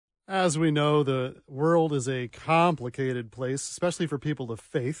As we know, the world is a complicated place, especially for people of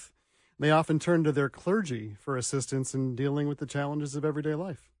faith. They often turn to their clergy for assistance in dealing with the challenges of everyday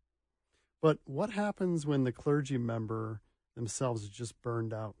life. But what happens when the clergy member themselves is just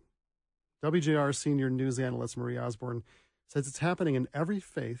burned out? WJR senior news analyst Marie Osborne says it's happening in every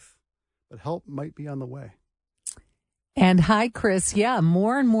faith, but help might be on the way. And hi, Chris. Yeah,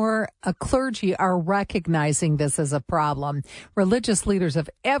 more and more clergy are recognizing this as a problem. Religious leaders of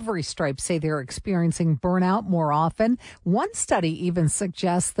every stripe say they're experiencing burnout more often. One study even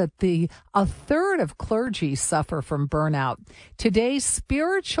suggests that a third of clergy suffer from burnout. Today,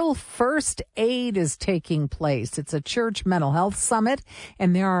 Spiritual First Aid is taking place. It's a church mental health summit,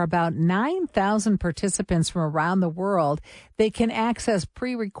 and there are about 9,000 participants from around the world. They can access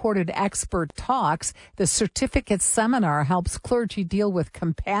pre-recorded expert talks. The certificate seminar helps clergy deal with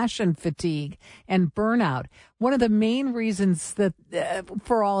compassion fatigue and burnout. One of the main reasons that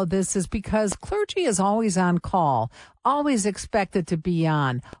for all of this is because clergy is always on call, always expected to be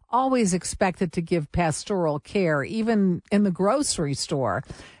on, always expected to give pastoral care, even in the grocery store.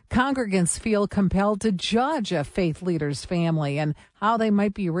 Congregants feel compelled to judge a faith leader's family and how they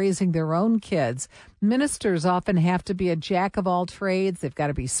might be raising their own kids. Ministers often have to be a jack of all trades. They've got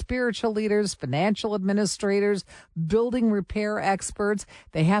to be spiritual leaders, financial administrators, building repair experts.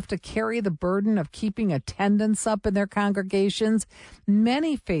 They have to carry the burden of keeping attendance up in their congregations.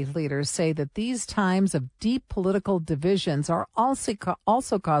 Many faith leaders say that these times of deep political divisions are also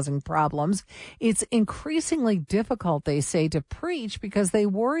causing problems. It's increasingly difficult, they say, to preach because they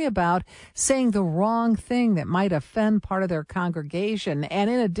worry about saying the wrong thing that might offend part of their congregation. And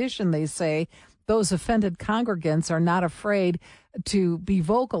in addition, they say, those offended congregants are not afraid to be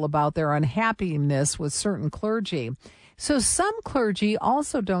vocal about their unhappiness with certain clergy. So some clergy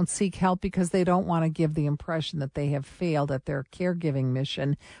also don't seek help because they don't want to give the impression that they have failed at their caregiving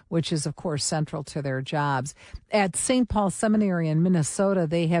mission, which is, of course, central to their jobs. At St. Paul Seminary in Minnesota,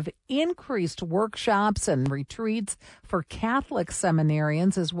 they have increased workshops and retreats for Catholic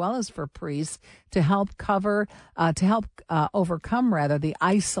seminarians as well as for priests to help overcome the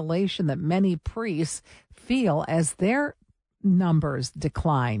isolation that many priests feel as their numbers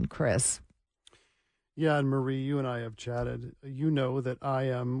decline, Chris. Yeah, and Marie, you and I have chatted. You know that I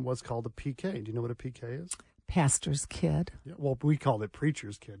am what's called a PK. Do you know what a PK is? Pastor's kid. Yeah, well, we called it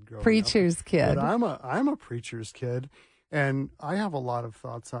preacher's kid growing Preacher's up. kid. But I'm a preacher's kid, and I have a lot of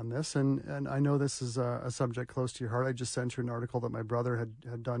thoughts on this, and I know this is a subject close to your heart. I just sent you an article that my brother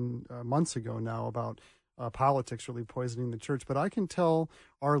had done months ago now about politics really poisoning the church. But I can tell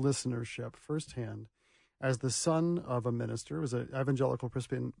our listenership firsthand, as the son of a minister, was an evangelical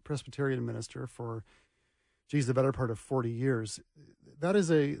Presbyterian minister for, the better part of 40 years. That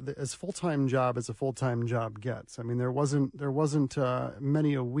is as full-time job as a full-time job gets. I mean, there wasn't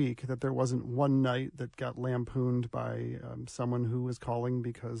many a week that there wasn't one night that got lampooned by someone who was calling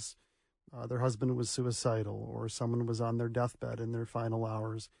because their husband was suicidal or someone was on their deathbed in their final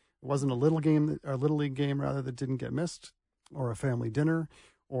hours. It wasn't a little league game that didn't get missed, or a family dinner,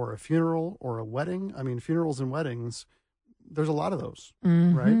 or a funeral, or a wedding. I mean, funerals and weddings, there's a lot of those,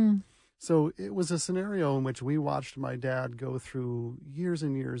 right? So it was a scenario in which we watched my dad go through years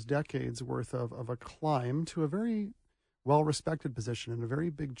and years, decades worth of a climb to a very well-respected position in a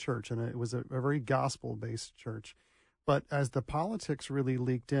very big church, and it was a very gospel-based church. But as the politics really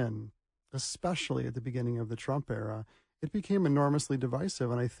leaked in, especially at the beginning of the Trump era, it became enormously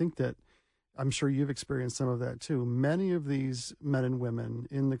divisive, and I think that I'm sure you've experienced some of that too. Many of these men and women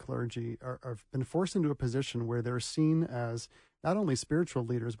in the clergy have been forced into a position where they're seen as not only spiritual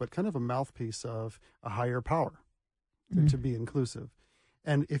leaders, but kind of a mouthpiece of a higher power, to be inclusive.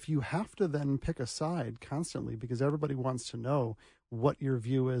 And if you have to then pick a side constantly, because everybody wants to know what your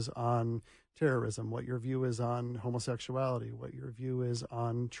view is on terrorism, what your view is on homosexuality, what your view is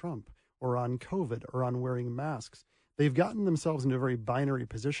on Trump or on COVID or on wearing masks, they've gotten themselves into a very binary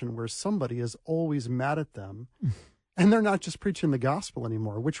position where somebody is always mad at them, and they're not just preaching the gospel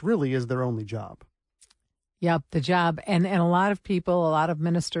anymore, which really is their only job. Yep, the job. And a lot of people, a lot of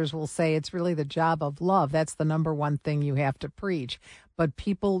ministers will say it's really the job of love. That's the number one thing you have to preach. But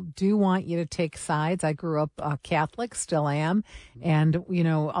people do want you to take sides. I grew up Catholic, still am. And, you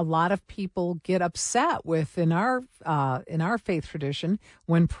know, a lot of people get upset with in our faith tradition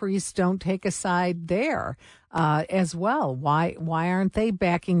when priests don't take a side there as well. Why aren't they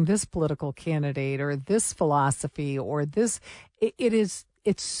backing this political candidate or this philosophy or this?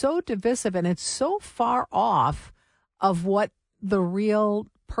 It's so divisive, and it's so far off of what the real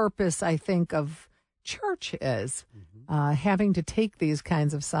purpose, I think, of church is, having to take these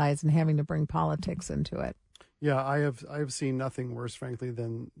kinds of sides and having to bring politics into it. Yeah, I have seen nothing worse, frankly,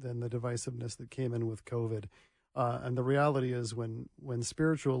 than the divisiveness that came in with COVID. And the reality is when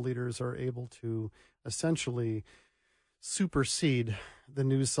spiritual leaders are able to essentially supersede the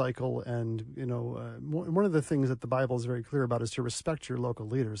news cycle, and one of the things that the Bible is very clear about is to respect your local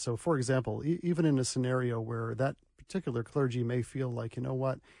leaders. So, for example, even in a scenario where that particular clergy may feel like, you know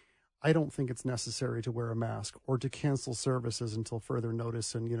what, I don't think it's necessary to wear a mask or to cancel services until further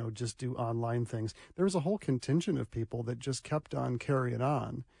notice and, just do online things. There was a whole contingent of people that just kept on carrying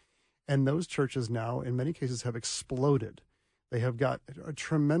on. And those churches now, in many cases, have exploded. They have got a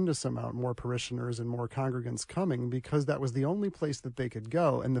tremendous amount more parishioners and more congregants coming because that was the only place that they could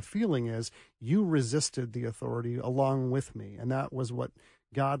go. And the feeling is you resisted the authority along with me. And that was what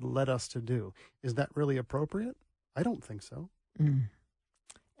God led us to do. Is that really appropriate? I don't think so. Mm.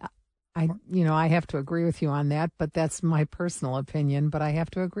 I have to agree with you on that, but that's my personal opinion, but I have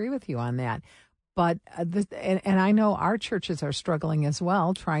to agree with you on that. But, and I know our churches are struggling as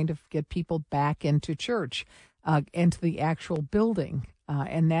well, trying to get people back into church, into the actual building,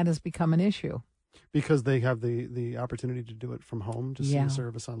 and that has become an issue. Because they have the opportunity to do it from home, to see a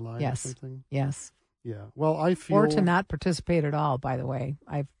service online or something? Yes. Yeah. Well, I feel... Or to not participate at all, by the way.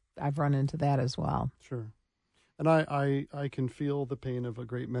 I've run into that as well. Sure. And I can feel the pain of a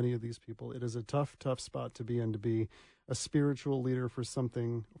great many of these people. It is a tough spot to be in, to be a spiritual leader for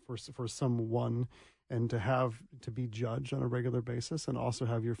something, for someone, and to be judged on a regular basis, and also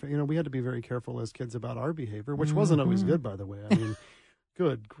have your, we had to be very careful as kids about our behavior, which wasn't always good, by the way. I mean,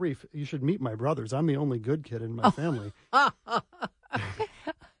 good grief. You should meet my brothers. I'm the only good kid in my family.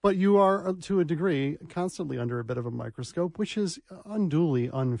 But you are, to a degree, constantly under a bit of a microscope, which is unduly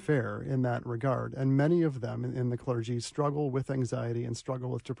unfair in that regard. And many of them in the clergy struggle with anxiety and struggle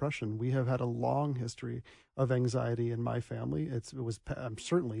with depression. We have had a long history of anxiety in my family. It was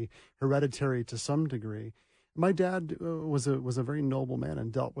certainly hereditary to some degree. My dad was a very noble man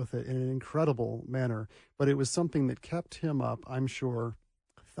and dealt with it in an incredible manner. But it was something that kept him up, I'm sure,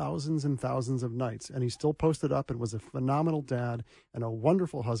 thousands and thousands of nights, and he still posted up and was a phenomenal dad and a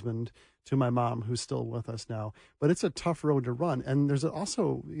wonderful husband to my mom, who's still with us now. But it's a tough road to run. And there's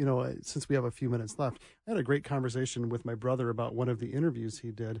also, since we have a few minutes left, I had a great conversation with my brother about one of the interviews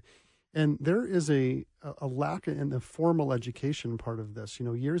he did. And there is a lack in the formal education part of this.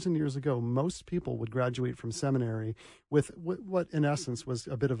 Years and years ago, most people would graduate from seminary with what in essence was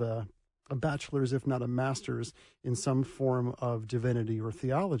a bit of a bachelor's, if not a master's, in some form of divinity or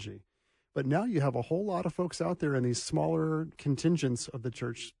theology. But now you have a whole lot of folks out there in these smaller contingents of the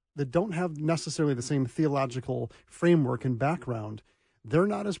church that don't have necessarily the same theological framework and background. They're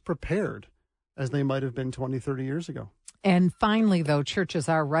not as prepared as they might have been 20, 30 years ago. And finally, though, churches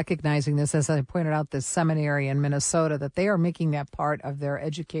are recognizing this, as I pointed out, this seminary in Minnesota, that they are making that part of their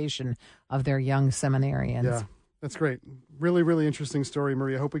education of their young seminarians. Yeah. That's great. Really, really interesting story,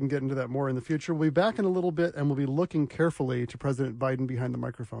 Marie. I hope we can get into that more in the future. We'll be back in a little bit, and we'll be looking carefully to President Biden behind the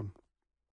microphone.